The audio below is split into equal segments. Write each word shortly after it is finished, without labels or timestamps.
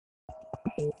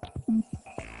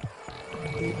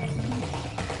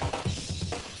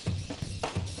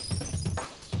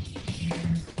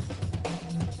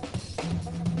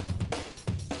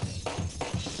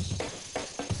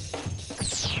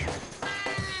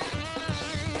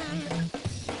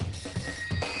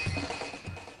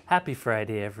Happy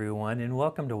Friday, everyone, and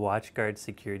welcome to WatchGuard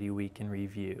Security Week in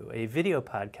Review, a video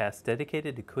podcast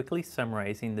dedicated to quickly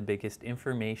summarizing the biggest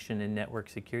information and network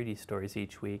security stories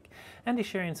each week and to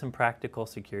sharing some practical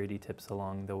security tips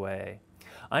along the way.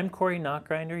 I'm Corey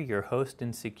Nachreiner, your host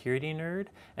and security nerd,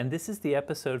 and this is the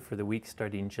episode for the week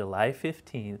starting July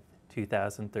 15th,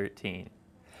 2013.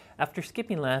 After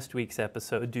skipping last week's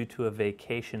episode due to a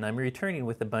vacation, I'm returning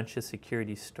with a bunch of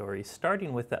security stories,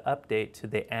 starting with the update to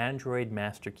the Android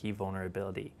Master Key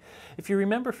vulnerability. If you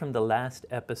remember from the last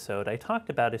episode, I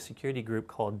talked about a security group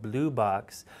called Blue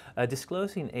Box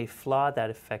disclosing a flaw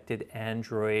that affected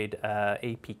Android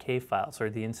APK files, or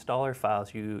the installer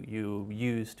files you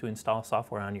use to install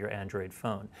software on your Android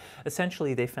phone.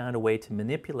 Essentially, they found a way to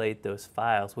manipulate those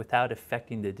files without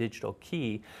affecting the digital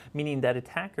key, meaning that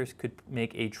attackers could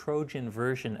make a Trojan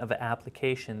version of an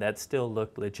application that still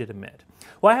looked legitimate.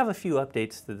 Well, I have a few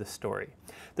updates to the story.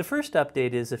 The first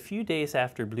update is a few days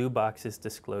after Blue Box's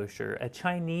disclosure, a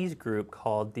Chinese group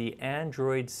called the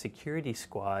Android Security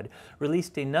Squad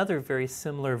released another very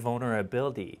similar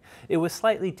vulnerability. It was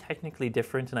slightly technically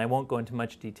different, and I won't go into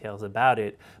much details about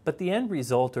it, but the end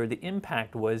result or the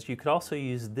impact was you could also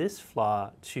use this flaw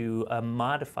to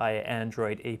modify an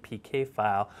Android APK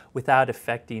file without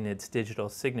affecting its digital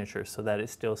signature so that it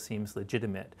still seems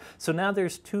legitimate. So now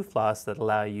there's two flaws that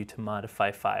allow you to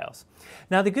modify files.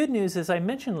 Now the good news is I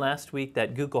mentioned last week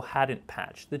that Google hadn't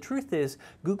patched. The truth is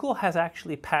Google has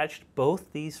actually patched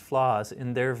both these flaws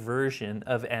in their version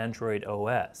of Android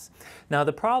OS. Now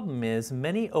the problem is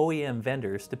many OEM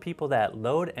vendors, the people that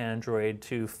load Android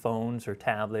to phones or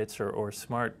tablets or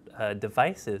smart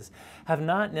devices, have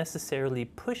not necessarily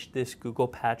pushed this Google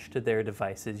patch to their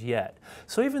devices yet.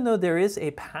 So even though there is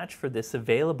a patch for this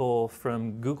available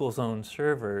from Google's own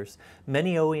servers,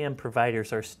 many OEM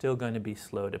providers are still going to be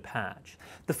slow to patch.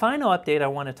 The final update I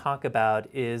want to talk about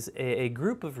is a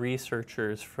group of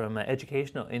researchers from an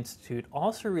educational institute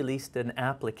also released an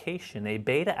application, a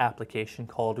beta application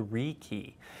called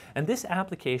Rekey. And this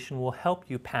application will help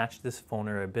you patch this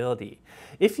vulnerability.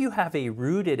 If you have a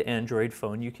rooted Android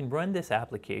phone, you can run this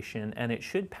application and it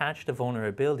should patch the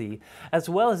vulnerability, as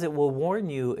well as it will warn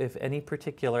you if any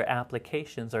particular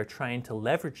applications are trying to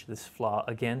leverage this flaw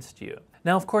against you.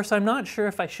 Now, of course, I'm not sure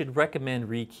if I should recommend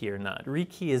Rekey or not.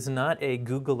 Rekey is not a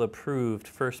Google-approved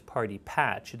first-party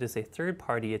patch. It is a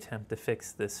third-party attempt to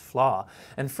fix this flaw.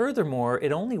 And furthermore,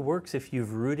 it only works if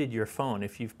you've rooted your phone,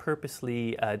 if you've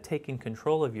purposely taken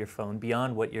control of your phone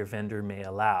beyond what your vendor may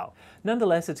allow.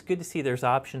 Nonetheless, it's good to see there's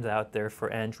options out there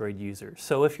for Android users.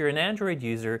 So if you're an Android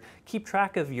user, keep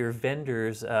track of your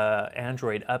vendor's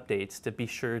Android updates to be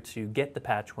sure to get the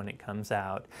patch when it comes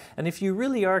out. And if you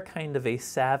really are kind of a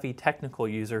savvy technical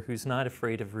user who's not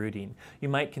afraid of rooting, you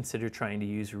might consider trying to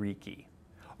use Rekey.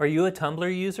 Are you a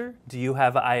Tumblr user? Do you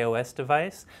have an iOS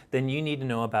device? Then you need to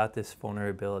know about this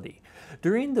vulnerability.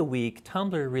 During the week,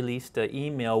 Tumblr released an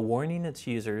email warning its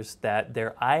users that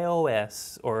their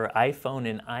iOS or iPhone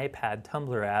and iPad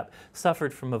Tumblr app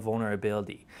suffered from a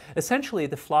vulnerability. Essentially,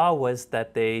 the flaw was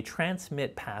that they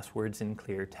transmit passwords in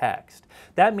clear text.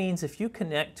 That means if you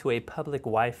connect to a public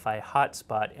Wi-Fi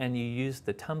hotspot and you use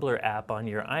the Tumblr app on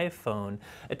your iPhone,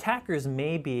 attackers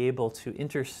may be able to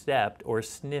intercept or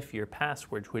sniff your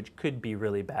password, which could be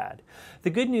really bad. The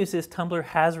good news is Tumblr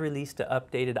has released an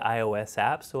updated iOS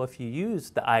app, so if you use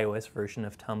the iOS version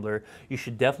of Tumblr, you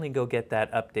should definitely go get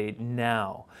that update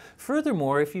now.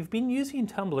 Furthermore, if you've been using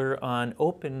Tumblr on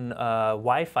open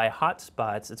Wi-Fi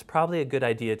hotspots, it's probably a good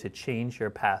idea to change your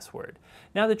password.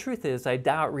 Now the truth is, I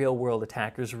doubt real-world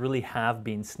attackers really have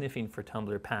been sniffing for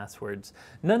Tumblr passwords.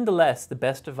 Nonetheless, the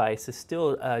best advice is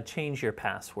still change your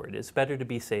password. It's better to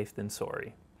be safe than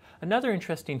sorry. Another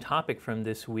interesting topic from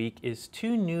this week is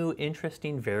two new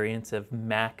interesting variants of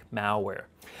Mac malware.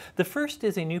 The first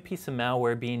is a new piece of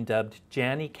malware being dubbed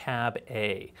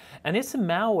Janicab.A, and it's a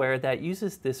malware that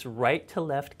uses this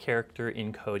right-to-left character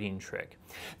encoding trick.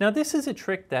 Now this is a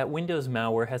trick that Windows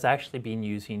malware has actually been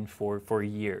using for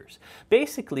years.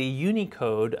 Basically,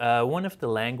 Unicode, one of the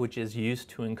languages used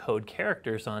to encode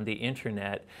characters on the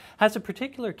internet, has a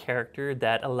particular character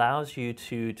that allows you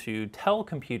to tell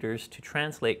computers to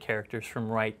translate characters from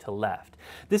right to left.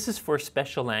 This is for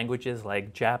special languages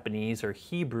like Japanese or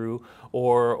Hebrew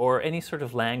or any sort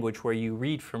of language where you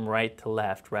read from right to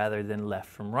left rather than left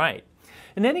from right.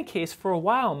 In any case, for a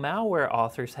while, malware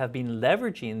authors have been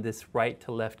leveraging this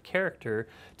right-to-left character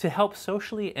to help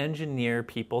socially engineer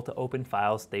people to open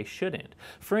files they shouldn't.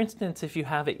 For instance, if you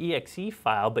have an exe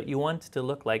file, but you want it to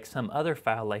look like some other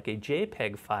file, like a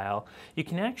JPEG file, you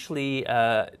can actually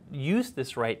use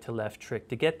this right-to-left trick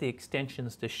to get the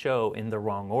extensions to show in the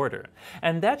wrong order.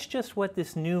 And that's just what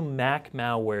this new Mac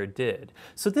malware did.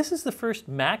 So this is the first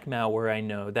Mac malware I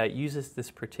know that uses this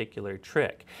particular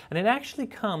trick. And it actually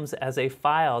comes as a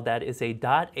file that is a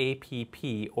 .app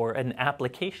or an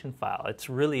application file. It's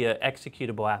really an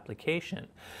executable application.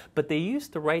 But they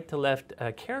used the right-to-left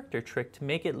character trick to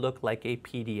make it look like a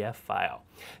PDF file.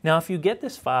 Now, if you get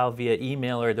this file via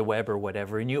email or the web or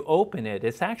whatever, and you open it,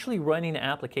 it's actually running an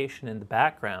application in the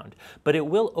background, but it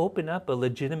will open up a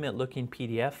legitimate-looking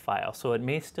PDF file, so it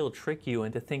may still trick you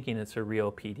into thinking it's a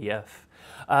real PDF.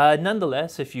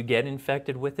 Nonetheless, if you get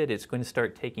infected with it, it's going to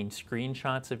start taking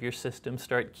screenshots of your system,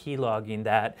 start keylogging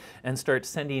that, and start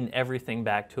sending everything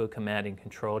back to a command and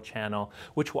control channel,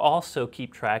 which will also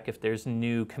keep track if there's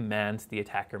new commands the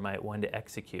attacker might want to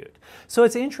execute. So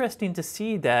it's interesting to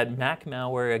see that Mac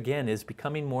malware, again, is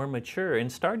becoming more mature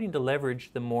and starting to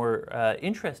leverage the more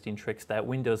interesting tricks that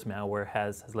Windows malware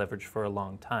has leveraged for a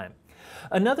long time.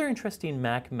 Another interesting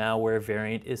Mac malware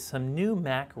variant is some new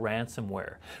Mac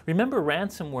ransomware. Remember,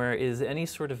 ransomware is any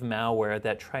sort of malware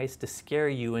that tries to scare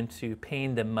you into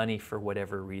paying them money for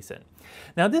whatever reason.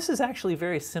 Now, this is actually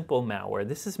very simple malware.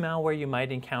 This is malware you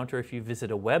might encounter if you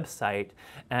visit a website,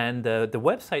 and the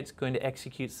website's going to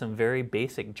execute some very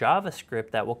basic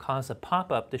JavaScript that will cause a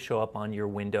pop-up to show up on your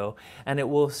window, and it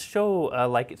will show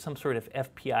like it's some sort of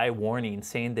FBI warning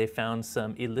saying they found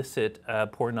some illicit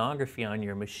pornography on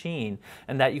your machine,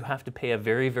 and that you have to pay a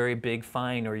very, very big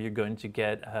fine or you're going to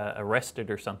get arrested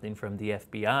or something from the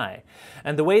FBI.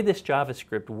 And the way this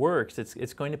JavaScript works,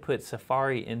 it's going to put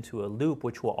Safari into a loop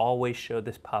which will always show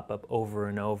this pop-up over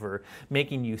and over,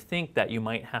 making you think that you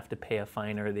might have to pay a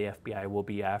fine or the FBI will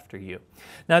be after you.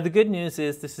 Now, the good news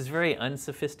is this is very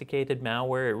unsophisticated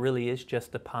malware. It really is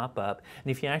just a pop-up, and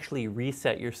if you actually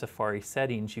reset your Safari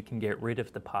settings, you can get rid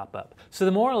of the pop-up. So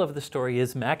the moral of the story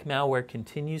is Mac malware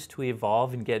continues to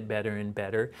evolve and get better and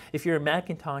better. If you're a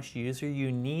Macintosh user,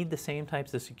 you need the same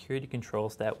types of security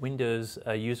controls that Windows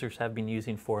users have been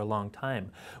using for a long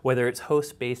time, whether it's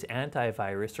host-based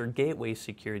antivirus or gateway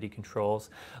security controls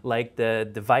like the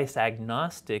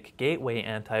device-agnostic gateway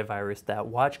antivirus that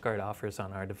WatchGuard offers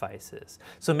on our devices.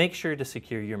 So make sure to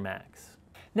secure your Macs.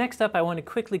 Next up, I want to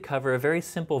quickly cover a very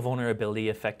simple vulnerability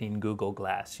affecting Google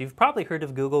Glass. You've probably heard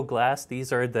of Google Glass.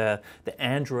 These are the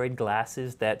Android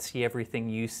glasses that see everything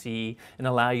you see and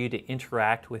allow you to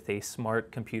interact with a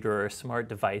smart computer or a smart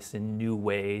device in new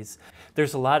ways.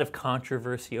 There's a lot of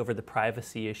controversy over the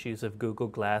privacy issues of Google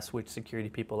Glass, which security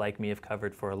people like me have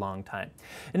covered for a long time.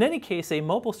 In any case, a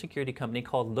mobile security company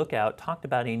called Lookout talked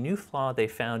about a new flaw they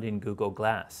found in Google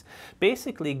Glass.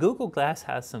 Basically, Google Glass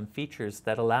has some features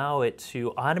that allow it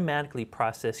to automatically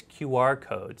process QR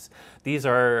codes. These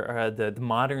are the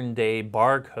modern day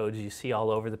barcodes you see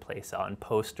all over the place on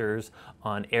posters,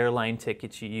 on airline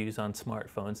tickets you use on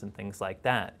smartphones and things like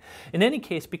that. In any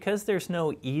case, because there's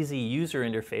no easy user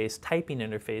interface, typing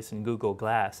interface in Google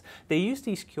Glass, they use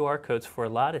these QR codes for a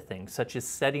lot of things, such as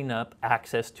setting up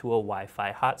access to a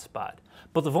Wi-Fi hotspot.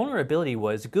 But the vulnerability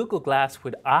was Google Glass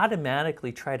would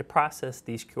automatically try to process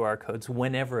these QR codes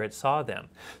whenever it saw them.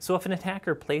 So if an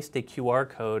attacker placed a QR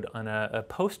code on a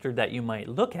poster that you might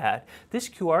look at, this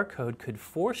QR code could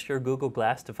force your Google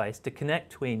Glass device to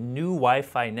connect to a new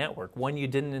Wi-Fi network, one you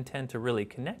didn't intend to really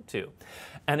connect to.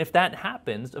 And if that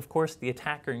happens, of course, the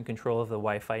attacker in control of the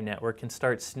Wi-Fi network can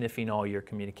start sniffing all your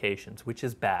communications, which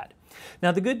is bad.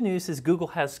 Now, the good news is Google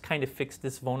has kind of fixed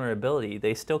this vulnerability.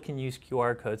 They still can use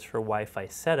QR codes for Wi-Fi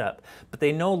setup, but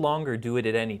they no longer do it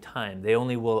at any time. They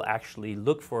only will actually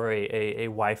look for a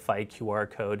Wi-Fi QR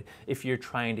code if you're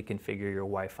trying to configure your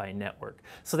Wi-Fi network.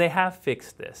 So they have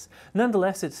fixed this.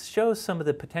 Nonetheless, it shows some of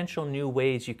the potential new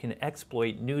ways you can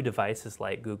exploit new devices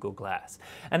like Google Glass.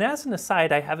 And as an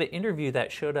aside, I have an interview that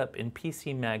showed up in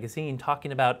PC Magazine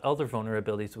talking about other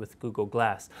vulnerabilities with Google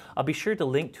Glass. I'll be sure to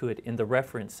link to it in the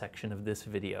reference section of this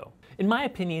video. In my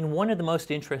opinion, one of the most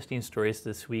interesting stories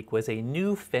this week was a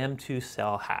new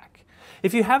Femtocell hack.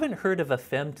 If you haven't heard of a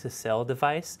Femtocell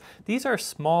device, these are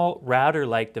small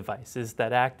router-like devices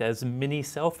that act as mini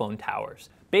cell phone towers.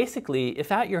 Basically,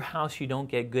 if at your house you don't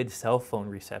get good cell phone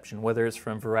reception, whether it's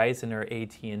from Verizon or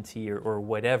AT&T or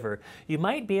whatever, you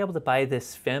might be able to buy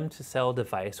this Femtocell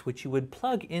device, which you would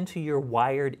plug into your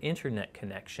wired internet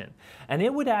connection. And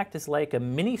it would act as like a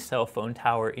mini cell phone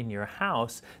tower in your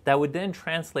house that would then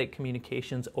translate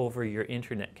communications over your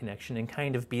internet connection and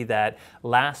kind of be that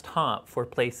last hop for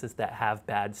places that have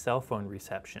bad cell phone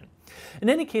reception. In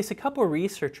any case, a couple of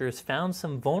researchers found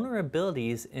some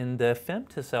vulnerabilities in the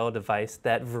Femtocell device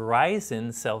that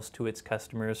Verizon sells to its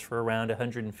customers for around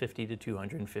 $150 to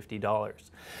 $250.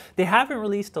 They haven't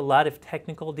released a lot of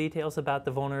technical details about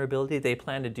the vulnerability. They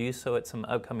plan to do so at some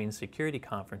upcoming security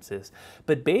conferences.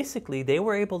 But basically, they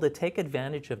were able to take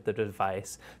advantage of the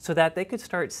device so that they could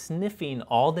start sniffing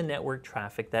all the network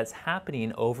traffic that's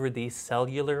happening over these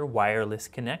cellular wireless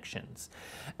connections.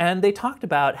 And they talked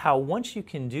about how once you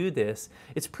can do this,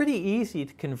 it's pretty easy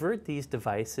to convert these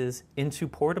devices into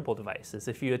portable devices.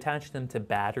 If you attach them to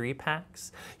battery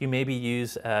packs, you maybe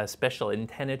use special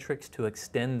antenna tricks to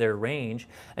extend their range,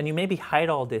 and you maybe hide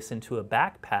all this into a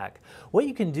backpack. What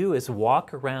you can do is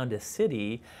walk around a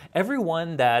city.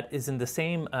 Everyone that is in the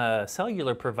same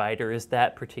cellular provider as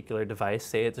that particular device,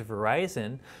 say it's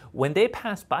Verizon, when they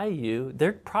pass by you,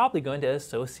 they're probably going to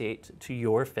associate to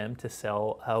your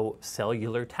Femtocell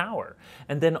cellular tower.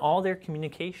 And then all their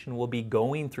communication will be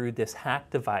going through this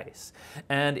hacked device.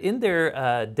 And in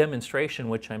their demonstration,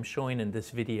 which I'm showing in this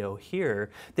video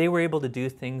here, they were able to do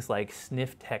things like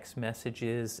sniff text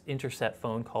messages, intercept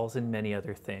phone calls, and many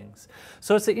other things.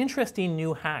 So it's an interesting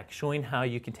new hack showing how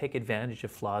you can take advantage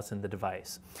of flaws in the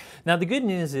device. Now the good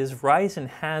news is Verizon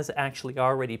has actually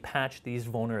already patched these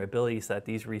vulnerabilities that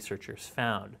these researchers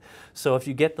found. So if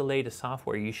you get the latest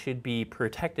software, you should be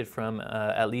protected from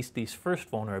at least these first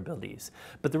vulnerabilities.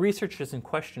 But the researchers in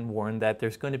question warned that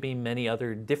there's going to be many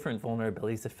other different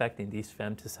vulnerabilities affecting these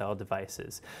Femtocell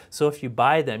devices. So if you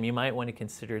buy them, you might want to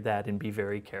consider that and be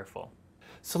very careful.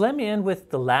 So let me end with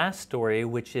the last story,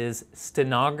 which is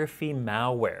stenography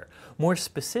malware. More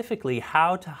specifically,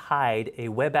 how to hide a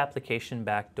web application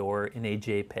backdoor in a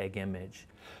JPEG image.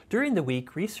 During the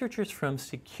week, researchers from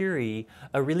Securi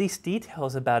released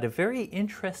details about a very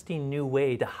interesting new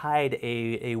way to hide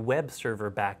a web server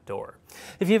backdoor.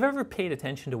 If you've ever paid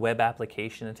attention to web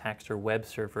application attacks or web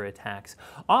server attacks,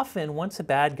 often once a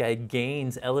bad guy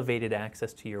gains elevated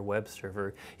access to your web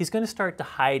server, he's going to start to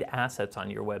hide assets on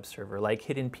your web server, like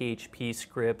hidden PHP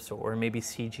scripts or maybe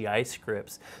CGI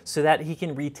scripts, so that he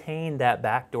can retain that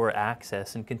backdoor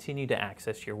access and continue to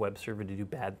access your web server to do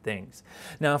bad things.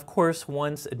 Now, of course,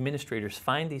 once administrators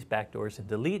find these backdoors and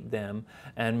delete them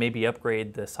and maybe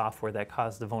upgrade the software that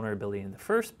caused the vulnerability in the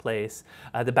first place,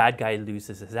 the bad guy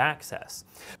loses his access.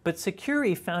 But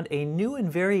Securi found a new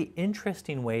and very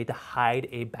interesting way to hide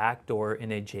a backdoor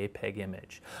in a JPEG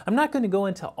image. I'm not going to go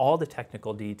into all the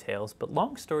technical details, but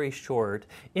long story short,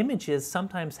 images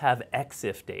sometimes have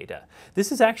EXIF data.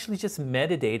 This is actually just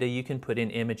metadata you can put in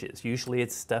images. Usually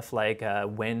it's stuff like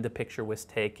when the picture was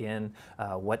taken,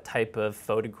 what type of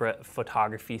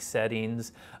photography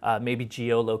settings, maybe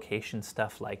geolocation,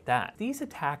 stuff like that. These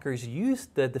attackers use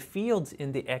the fields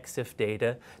in the EXIF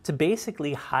data to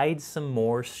basically hide some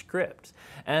more script.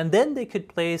 And then they could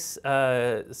place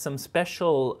some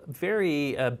special,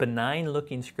 very benign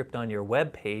looking script on your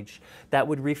web page that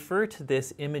would refer to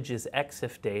this image's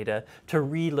EXIF data to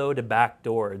reload a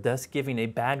backdoor, thus giving a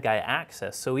bad guy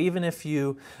access. So even if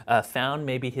you found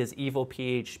maybe his evil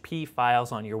PHP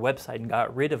files on your website and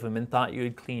got rid of them and thought you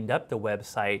had cleaned up the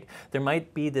website, there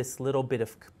might be this little bit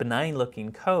of benign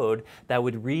looking code that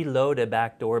would reload a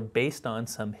backdoor based on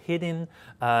some hidden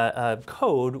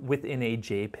code within a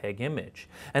JPEG image.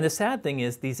 And the sad thing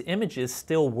is these images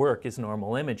still work as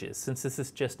normal images. Since this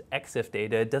is just EXIF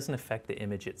data, it doesn't affect the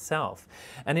image itself.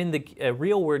 And in the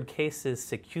real world cases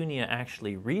Secunia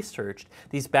actually researched,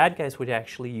 these bad guys would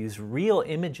actually use real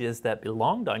images that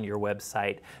belonged on your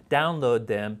website, download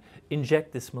them,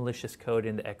 inject this malicious code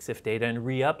into EXIF data, and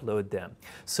re-upload them.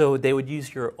 So they would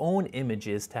use your own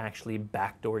images to actually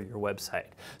backdoor your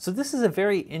website. So this is a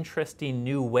very interesting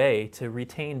new way to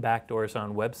retain backdoors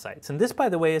on websites. And this, by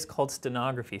the way, is called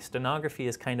stenography. Stenography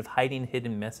is kind of hiding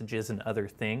hidden messages and other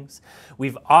things.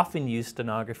 We've often used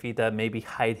stenography to maybe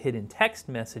hide hidden text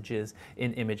messages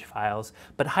in image files,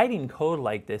 but hiding code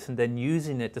like this and then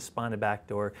using it to spawn a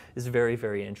backdoor is very,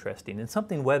 very interesting and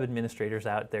something web administrators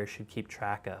out there should keep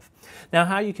track of. Now,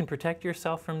 how you can protect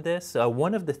yourself from this,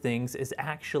 one of the things things is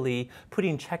actually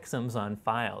putting checksums on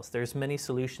files. There's many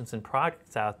solutions and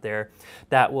products out there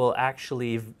that will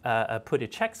actually put a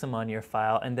checksum on your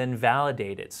file and then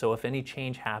validate it. So if any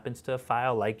change happens to a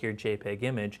file, like your JPEG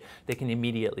image, they can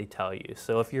immediately tell you.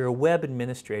 So if you're a web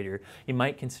administrator, you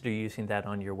might consider using that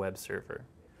on your web server.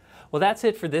 Well, that's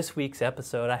it for this week's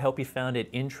episode. I hope you found it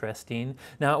interesting.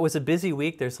 Now, it was a busy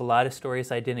week. There's a lot of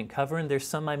stories I didn't cover, and there's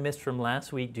some I missed from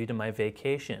last week due to my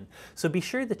vacation. So be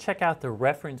sure to check out the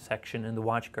reference section in the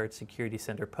WatchGuard Security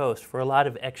Center post for a lot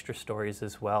of extra stories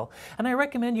as well. And I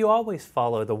recommend you always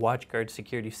follow the WatchGuard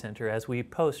Security Center as we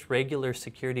post regular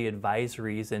security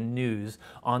advisories and news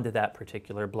onto that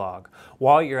particular blog.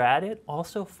 While you're at it,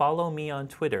 also follow me on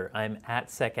Twitter. I'm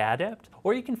 @SecAdept,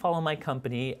 or you can follow my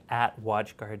company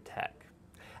 @WatchGuard Tech.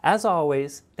 As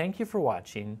always, thank you for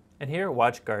watching, and here at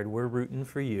WatchGuard, we're rooting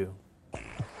for you.